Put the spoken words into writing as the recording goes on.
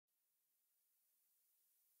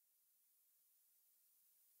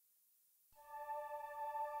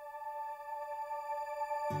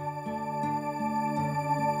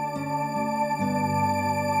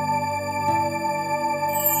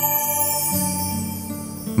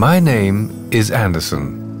My name is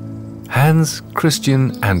Andersen, Hans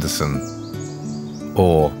Christian Andersen,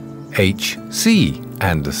 or H.C.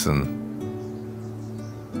 Andersen.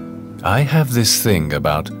 I have this thing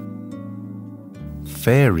about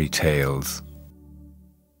fairy tales.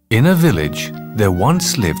 In a village, there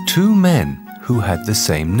once lived two men who had the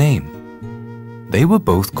same name. They were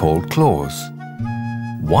both called Claus.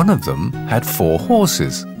 One of them had 4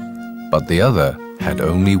 horses, but the other had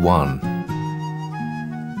only one.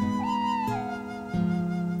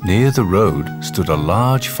 Near the road stood a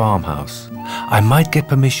large farmhouse. I might get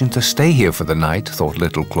permission to stay here for the night, thought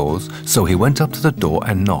little Claus, so he went up to the door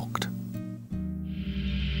and knocked.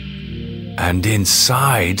 And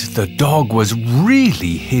inside, the dog was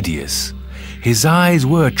really hideous. His eyes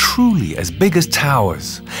were truly as big as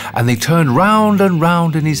towers, and they turned round and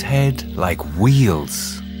round in his head like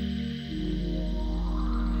wheels.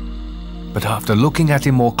 But after looking at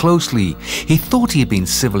him more closely, he thought he had been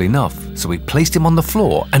civil enough, so he placed him on the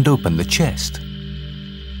floor and opened the chest.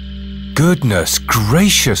 Goodness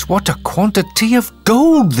gracious, what a quantity of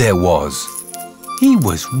gold there was! He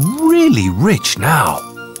was really rich now.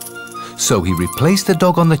 So he replaced the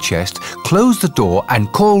dog on the chest, closed the door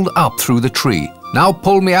and called up through the tree, "Now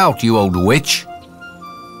pull me out, you old witch!"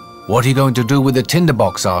 "What are you going to do with the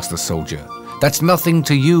tinderbox?" asked the soldier. "That's nothing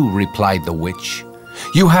to you," replied the witch.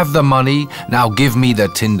 "You have the money, now give me the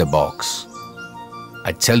tinderbox."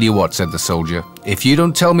 "I tell you what," said the soldier, "if you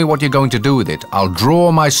don't tell me what you're going to do with it, I'll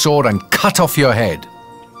draw my sword and cut off your head."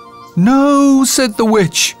 "No," said the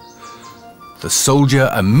witch. The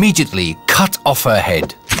soldier immediately cut off her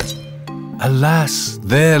head. Alas,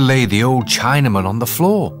 there lay the old Chinaman on the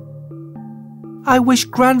floor. "I wish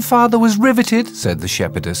grandfather was riveted," said the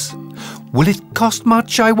shepherdess. "Will it cost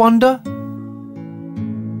much, I wonder?"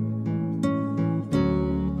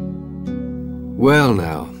 Well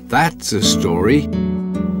now, that's a story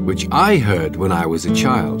which I heard when I was a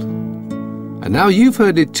child. And now you've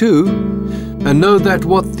heard it too, and know that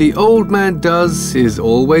what the old man does is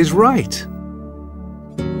always right.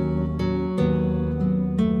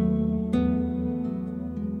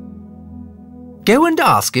 "Go and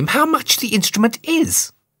ask him how much the instrument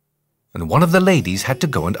is." And one of the ladies had to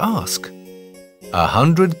go and ask.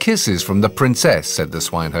 100 kisses from the princess, said the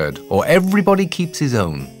swineherd, or everybody keeps his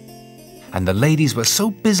own. And the ladies were so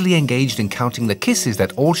busily engaged in counting the kisses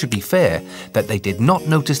that all should be fair that they did not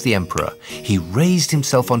notice the emperor. He raised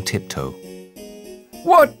himself on tiptoe.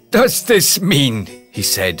 "What does this mean?" he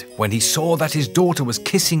said, when he saw that his daughter was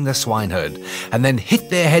kissing the swineherd, and then hit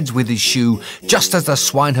their heads with his shoe just as the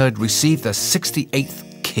swineherd received the 68th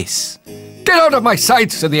kiss. "Get out of my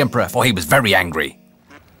sight," said the emperor, for he was very angry.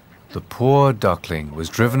 The poor duckling was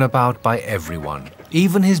driven about by everyone.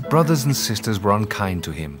 Even his brothers and sisters were unkind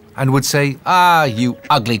to him and would say, "Ah, you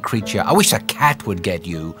ugly creature, I wish a cat would get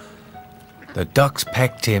you." The ducks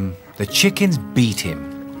pecked him, the chickens beat him.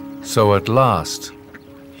 So at last,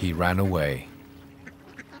 he ran away.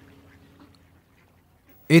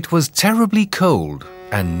 It was terribly cold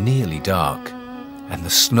and nearly dark, and the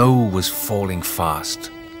snow was falling fast.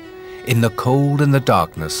 In the cold and the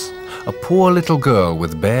darkness, a poor little girl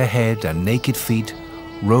with bare head and naked feet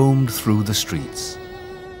roamed through the streets.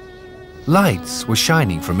 Lights were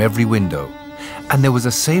shining from every window, and there was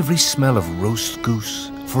a savory smell of roast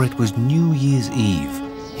goose, for it was New Year's Eve.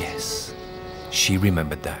 Yes, she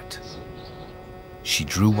remembered that. She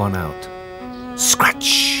drew one out.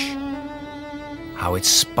 Scratch! How it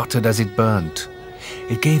sputtered as it burnt.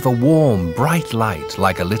 It gave a warm, bright light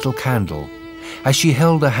like a little candle. As she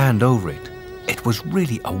held her hand over it, it was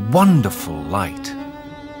really a wonderful light.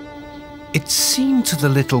 It seemed to the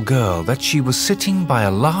little girl that she was sitting by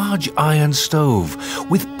a large iron stove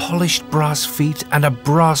with polished brass feet and a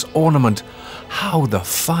brass ornament. How the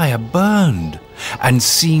fire burned and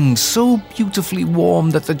seemed so beautifully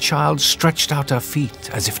warm that the child stretched out her feet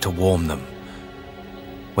as if to warm them.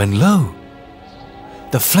 When lo,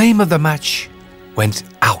 the flame of the match went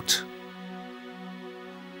out.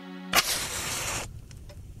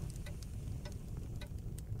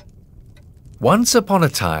 Once upon a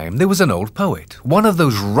time, there was an old poet, one of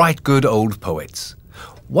those right good old poets.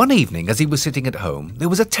 One evening, as he was sitting at home, there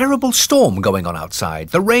was a terrible storm going on outside.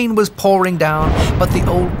 The rain was pouring down, but the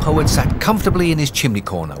old poet sat comfortably in his chimney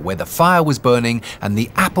corner where the fire was burning and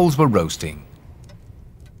the apples were roasting.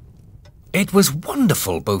 It was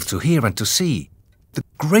wonderful both to hear and to see. The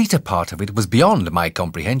greater part of it was beyond my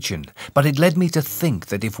comprehension, but it led me to think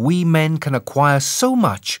that if we men can acquire so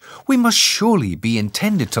much, we must surely be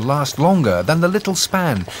intended to last longer than the little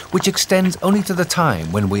span which extends only to the time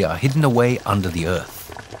when we are hidden away under the earth.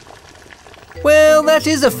 "Well, that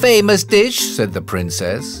is a famous dish," said the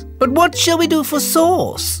princess. "But what shall we do for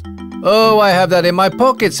sauce?" "Oh, I have that in my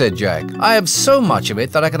pocket," said Jack. "I have so much of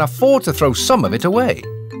it that I can afford to throw some of it away."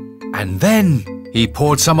 And then he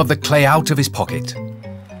poured some of the clay out of his pocket.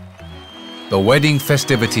 The wedding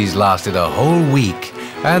festivities lasted a whole week,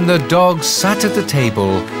 and the dogs sat at the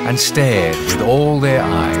table and stared with all their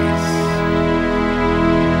eyes.